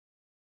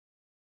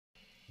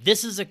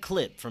This is a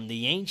clip from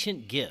The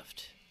Ancient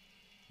Gift.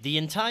 The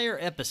entire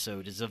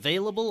episode is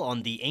available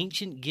on the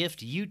Ancient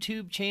Gift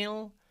YouTube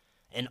channel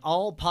and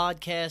all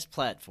podcast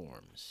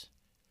platforms.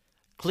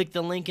 Click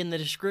the link in the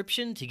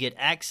description to get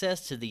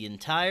access to the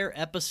entire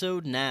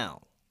episode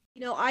now. You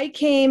know, I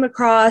came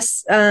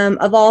across,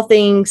 of all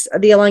things,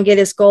 the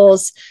Elongated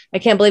Skulls. I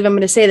can't believe I'm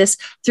going to say this,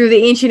 through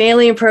the Ancient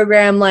Alien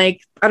program,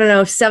 like, I don't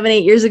know,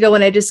 7-8 years ago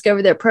when I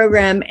discovered that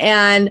program.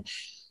 And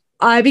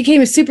I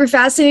became super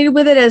fascinated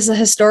with it as a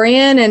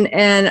historian.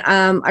 And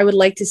I would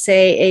like to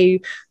say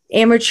a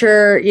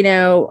amateur,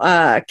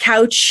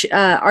 couch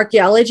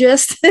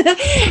archaeologist.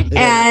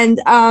 And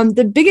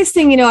the biggest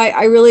thing,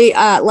 I really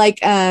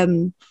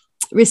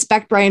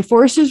respect Brian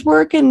Forster's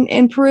work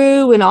in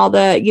Peru and all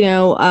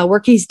the,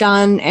 work he's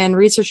done and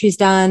research he's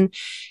done.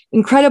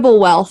 Incredible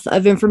wealth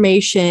of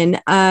information.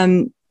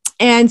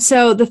 And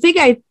so the thing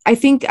I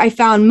think I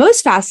found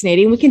most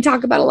fascinating, we can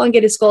talk about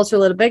elongated skulls for a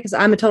little bit because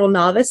I'm a total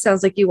novice,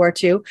 sounds like you are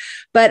too,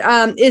 but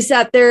is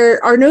that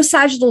there are no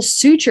sagittal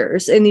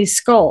sutures in these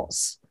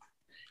skulls.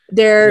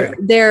 From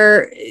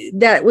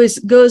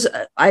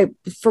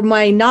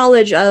my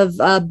knowledge of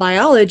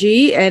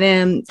biology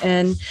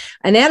and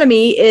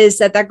anatomy, is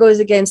that goes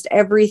against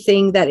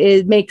everything that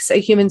makes a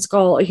human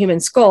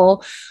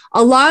skull,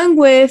 along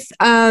with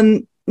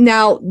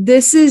now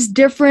this is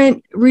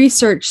different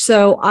research.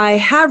 So I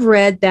have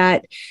read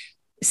that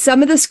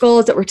some of the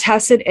skulls that were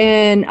tested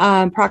in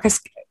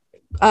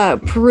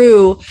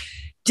Peru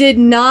did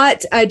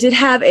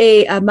have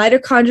a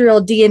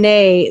mitochondrial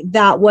DNA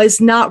that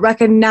was not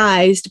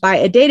recognized by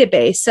a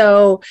database.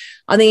 So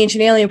on the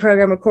Ancient Alien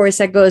program, of course,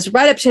 that goes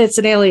right up to it's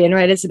an alien,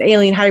 right? It's an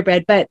alien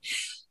hybrid. But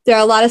there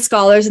are a lot of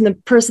scholars, and the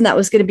person that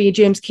was going to be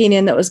James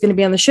Keenan that was going to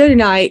be on the show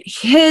tonight,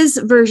 his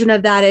version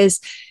of that is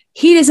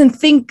he doesn't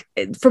think,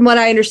 from what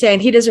I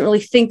understand, he doesn't really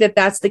think that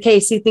that's the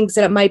case. He thinks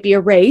that it might be a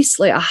race,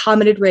 like a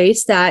hominid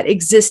race that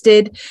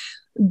existed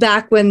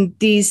back when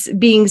these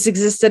beings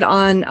existed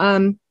on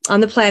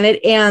the planet,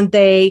 and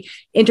they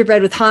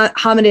interbred with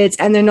hominids,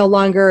 and they're no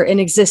longer in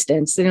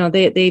existence.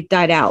 They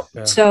died out.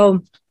 Yeah.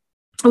 So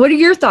what are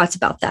your thoughts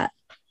about that?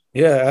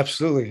 Yeah,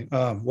 absolutely.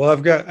 Well,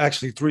 I've got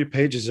actually 3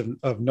 pages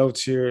of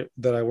notes here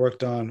that I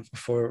worked on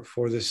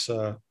for this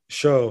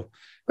show.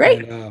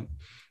 Great.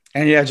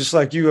 And yeah, just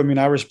like you,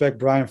 I respect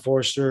Brian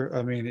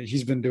Forster.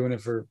 He's been doing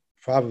it for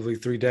probably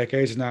 3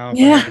 decades now, if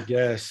I had to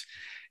guess.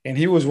 And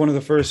he was one of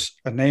the first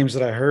names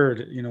that I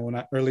heard,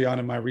 when early on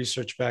in my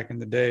research back in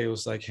the day. It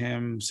was like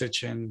him,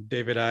 Sitchin,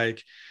 David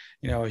Icke.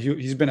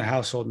 He's been a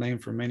household name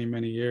for many,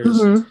 many years.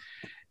 Mm-hmm.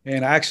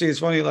 And actually, it's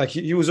funny, like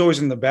he was always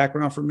in the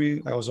background for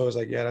me. I was always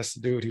like, yeah, that's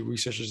the dude who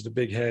researches the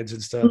big heads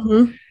and stuff.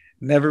 Mm-hmm.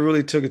 Never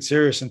really took it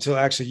serious until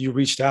actually you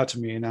reached out to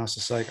me. And I was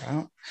just like,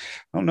 I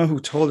don't know who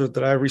told her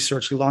that I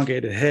research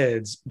elongated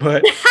heads,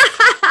 but we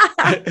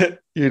can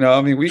get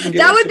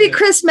that would be that.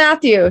 Chris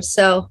Matthews.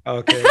 So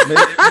okay.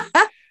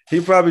 He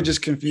probably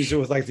just confused it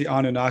with like the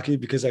Anunnaki,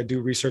 because I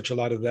do research a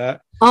lot of that.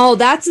 Oh,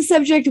 that's a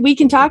subject we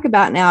can talk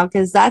about now,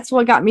 because that's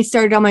what got me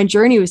started on my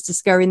journey, was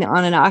discovering the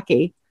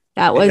Anunnaki.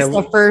 That was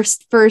the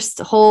first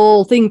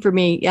whole thing for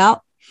me.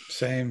 Yep.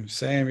 Same.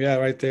 Yeah,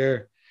 right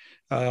there.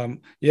 I'm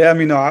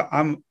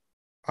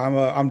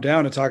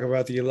down to talk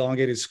about the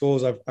elongated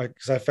skulls.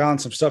 Because I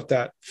found some stuff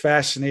that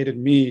fascinated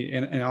me,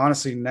 and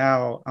honestly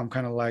now I'm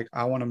kind of like,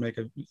 I want to make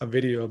a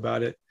video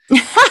about it.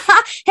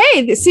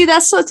 Hey, see,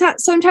 that's what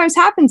sometimes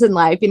happens in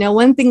life.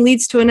 One thing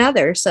leads to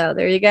another. So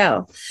there you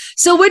go.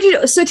 So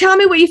so tell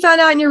me what you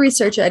found out in your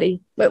research,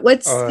 Eddie.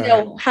 What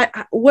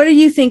do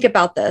you think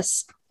about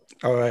this?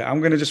 All right. I'm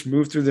going to just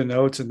move through the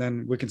notes, and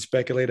then we can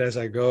speculate as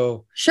I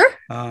go. Sure.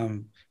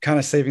 Kind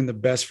of saving the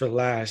best for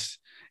last.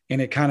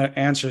 And it kind of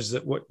answers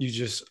what you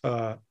just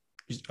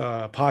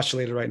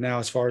postulated right now,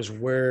 as far as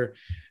where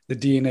the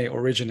DNA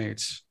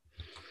originates.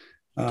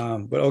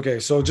 But okay,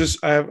 so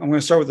I'm going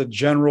to start with a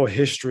general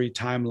history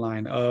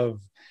timeline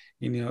of,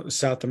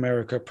 South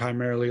America,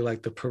 primarily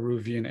like the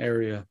Peruvian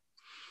area.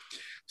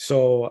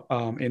 So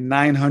in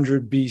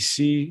 900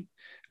 BC,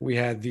 we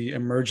had the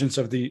emergence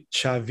of the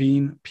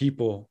Chavin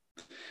people.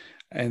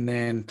 And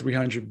then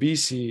 300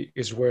 BC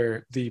is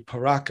where the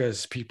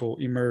Paracas people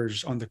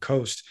emerged on the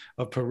coast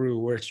of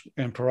Peru,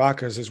 and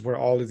Paracas is where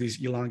all of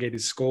these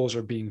elongated skulls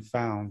are being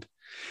found.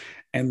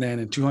 And then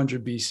in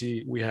 200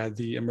 BC, we had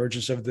the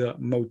emergence of the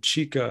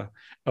Mochica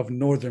of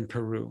northern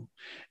Peru.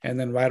 And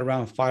then right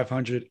around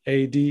 500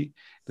 AD, the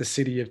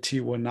city of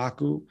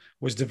Tiwanaku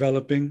was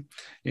developing.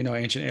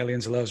 Ancient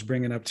Aliens loves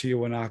bringing up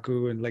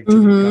Tiwanaku and Lake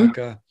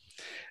Titicaca.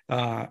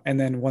 Mm-hmm. And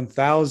then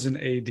 1000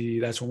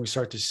 AD, that's when we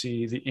start to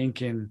see the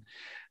Incan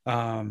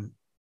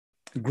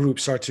group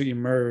start to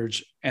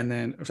emerge, and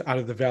then out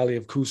of the Valley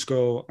of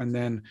Cusco. And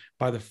then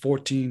by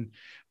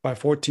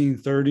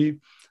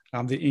 1430,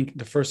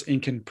 the first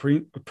Incan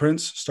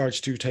prince starts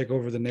to take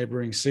over the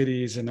neighboring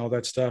cities and all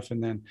that stuff.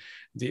 And then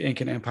the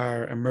Incan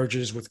Empire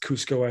emerges with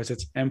Cusco as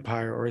its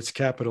empire, or its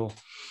capital.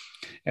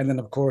 And then,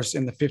 of course,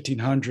 in the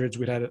 1500s,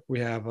 we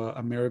have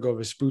Amerigo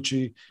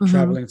Vespucci Mhm.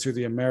 traveling through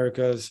the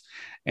Americas.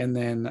 And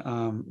then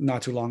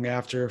not too long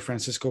after,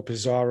 Francisco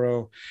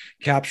Pizarro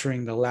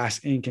capturing the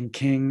last Incan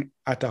king,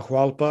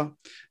 Atahualpa.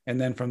 And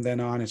then from then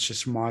on, it's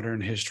just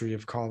modern history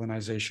of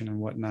colonization and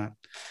whatnot.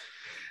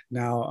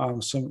 Now,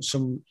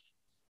 some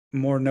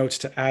more notes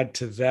to add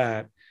to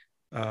that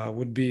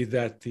would be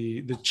that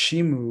the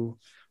Chimu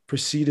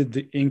preceded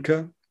the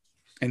Inca,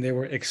 and they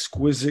were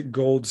exquisite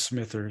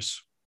goldsmithers.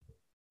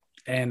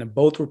 And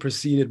both were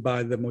preceded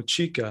by the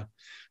Mochica,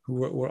 who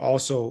were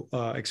also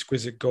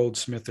exquisite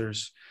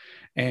goldsmithers.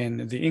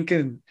 And the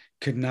Inca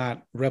could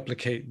not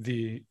replicate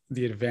the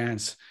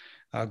advanced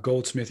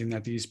goldsmithing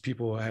that these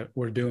people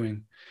were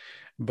doing.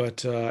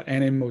 But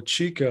and in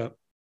Mochica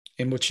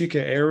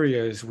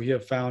areas, we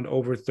have found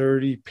over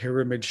 30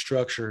 pyramid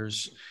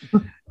structures,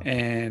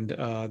 and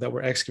that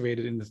were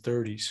excavated in the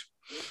 30s.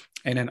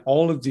 And then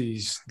all of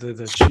these, the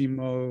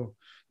Chimu,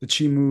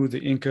 the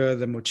Inca,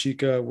 the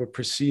Mochica, were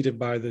preceded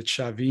by the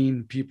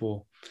Chavin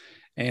people.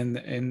 And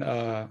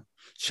the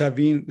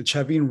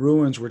Chavin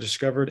ruins were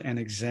discovered and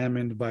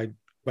examined by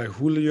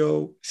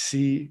Julio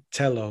C.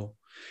 Tello.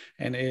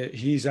 And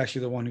he's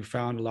actually the one who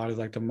found a lot of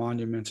like the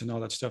monuments and all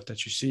that stuff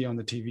that you see on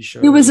the TV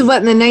show. He was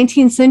what, in the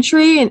 19th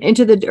century and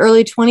into the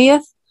early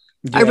 20th?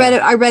 Yeah.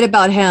 I read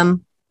about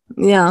him.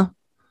 Yeah.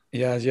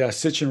 Yeah.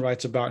 Sitchin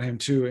writes about him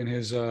too in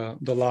his The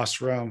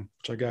Lost Realm,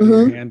 which I got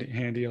here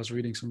handy. I was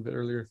reading some of it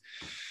earlier.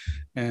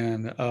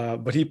 And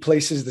but he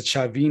places the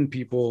Chavin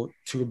people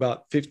to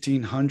about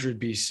 1500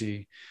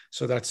 BC.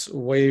 So that's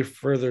way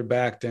further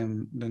back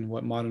than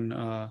what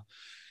modern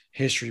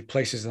history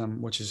places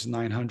them, which is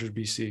 900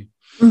 BC.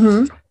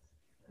 Mm-hmm.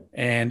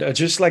 And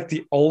just like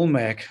the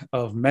Olmec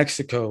of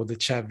Mexico, the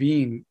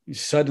Chavin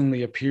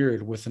suddenly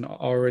appeared with an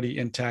already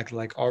intact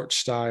like art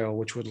style,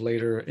 which would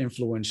later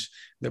influence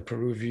the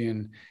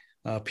Peruvian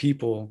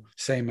people,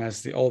 same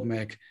as the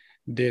Olmec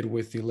did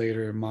with the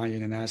later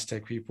Mayan and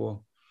Aztec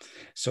people.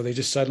 So they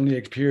just suddenly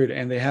appeared,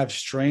 and they have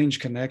strange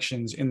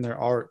connections in their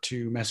art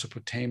to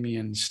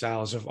Mesopotamian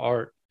styles of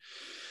art.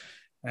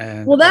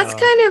 And well, that's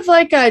kind of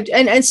like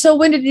and so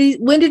when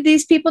did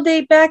these people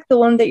date back? The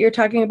one that you're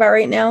talking about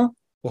right now?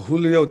 Well,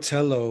 Julio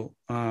Tello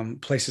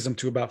places them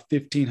to about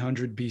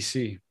 1500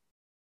 BC.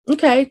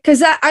 Okay,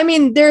 because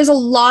there's a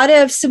lot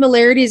of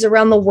similarities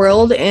around the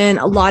world, and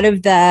a lot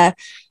of the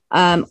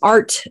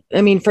art.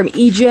 From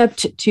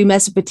Egypt to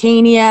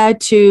Mesopotamia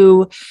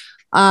to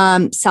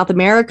South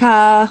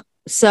America.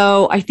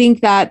 So I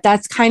think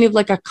that's kind of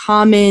like a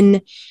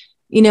common,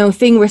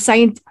 thing where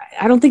science.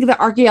 I don't think the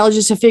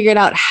archaeologists have figured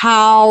out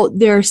how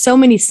there are so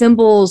many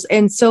symbols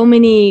and so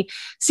many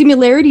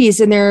similarities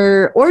in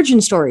their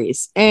origin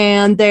stories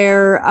and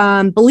their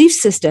belief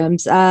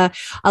systems. A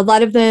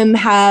lot of them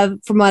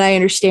have, from what I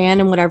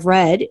understand and what I've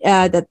read,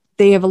 that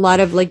they have a lot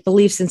of like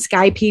beliefs in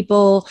sky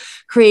people,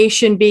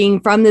 creation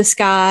being from the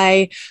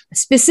sky,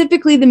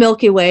 specifically the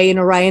Milky Way and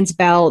Orion's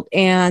belt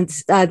and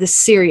the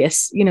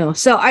Sirius,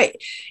 So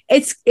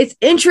it's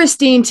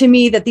interesting to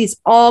me that these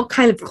all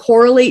kind of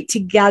correlate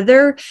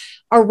together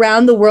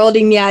around the world.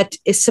 And yet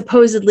is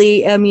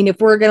supposedly, if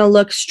we're going to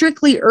look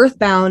strictly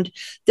earthbound,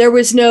 there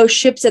was no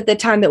ships at the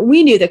time that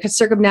we knew that could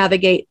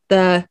circumnavigate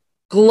the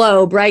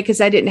globe, right? Because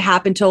that didn't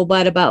happen until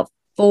about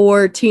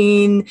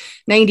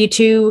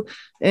 1492.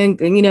 And,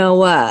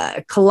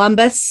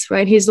 Columbus,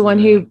 right? He's the one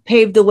who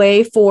paved the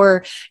way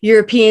for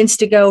Europeans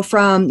to go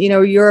from,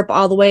 Europe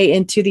all the way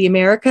into the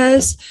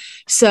Americas.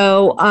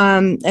 So,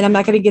 and I'm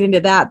not going to get into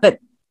that, but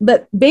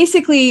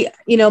basically,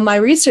 my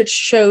research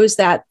shows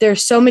that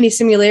there's so many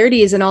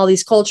similarities in all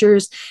these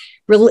cultures,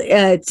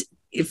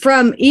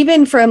 from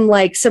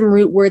like some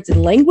root words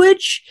in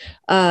language,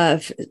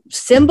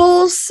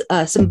 symbols,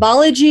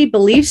 symbology,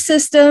 belief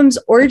systems,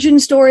 origin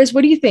stories.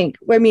 What do you think?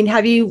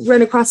 Have you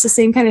run across the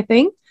same kind of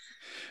thing?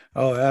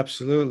 Oh,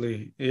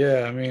 absolutely.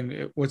 Yeah.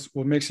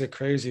 What makes it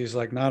crazy is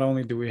like, not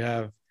only do we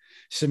have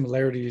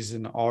similarities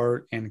in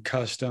art and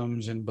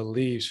customs and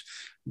beliefs,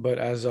 but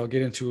as I'll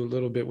get into a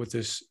little bit with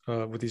this,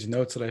 with these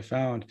notes that I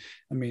found,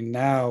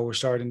 now we're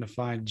starting to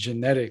find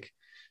genetic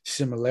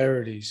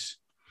similarities.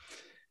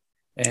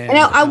 And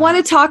I want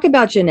to talk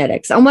about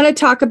genetics. I want to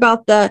talk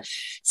about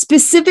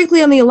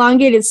specifically on the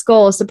elongated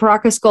skulls, the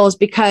Paracas skulls,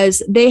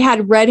 because they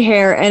had red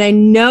hair. And I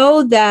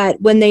know that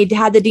when they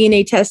had the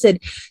DNA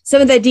tested, some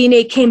of that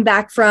DNA came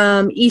back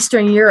from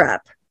Eastern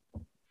Europe,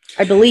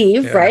 I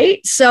believe,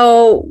 right?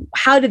 So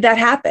how did that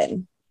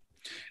happen?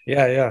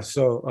 Yeah.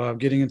 So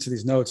getting into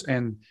these notes,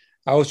 and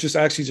I was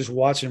just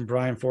watching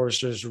Brian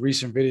Forrester's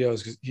recent videos,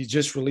 because he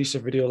just released a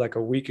video like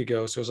a week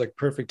ago. So it was like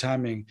perfect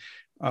timing.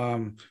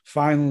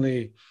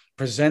 Finally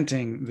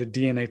presenting the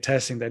DNA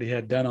testing that he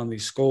had done on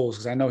these skulls,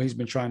 because I know he's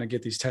been trying to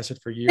get these tested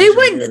for years.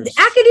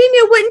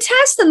 Academia wouldn't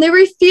test them. They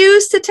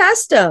refused to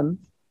test them.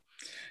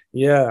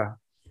 Yeah.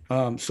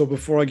 So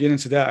before I get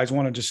into that, I just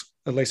want to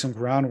lay some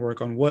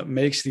groundwork on what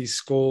makes these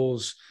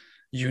skulls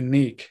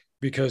unique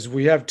because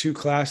we have two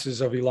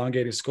classes of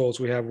elongated skulls.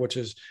 We have, which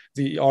is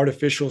the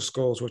artificial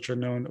skulls, which are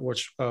known,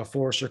 which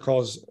Forrester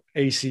calls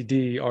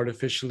ACD,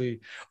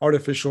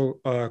 artificial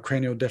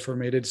cranial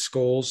deformated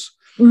skulls.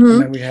 Mm-hmm.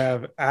 And then we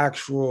have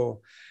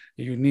actual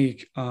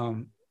unique,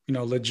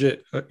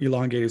 legit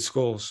elongated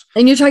skulls.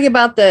 And you're talking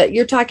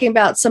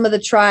about some of the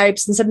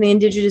tribes and some of the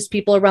indigenous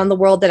people around the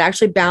world that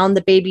actually bound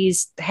the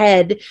baby's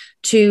head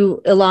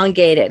to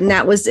elongate it. And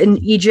that was in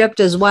Egypt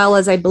as well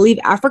as, I believe,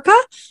 Africa.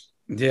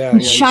 Yeah.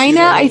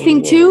 China, I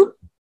think too.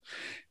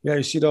 Yeah,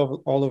 you see it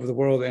all over the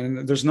world,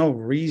 and there's no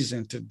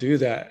reason to do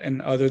that,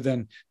 and other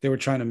than they were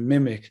trying to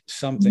mimic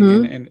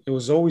something, and it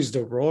was always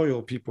the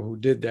royal people who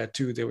did that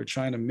too. They were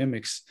trying to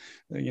mimic,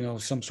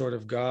 some sort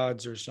of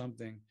gods or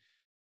something.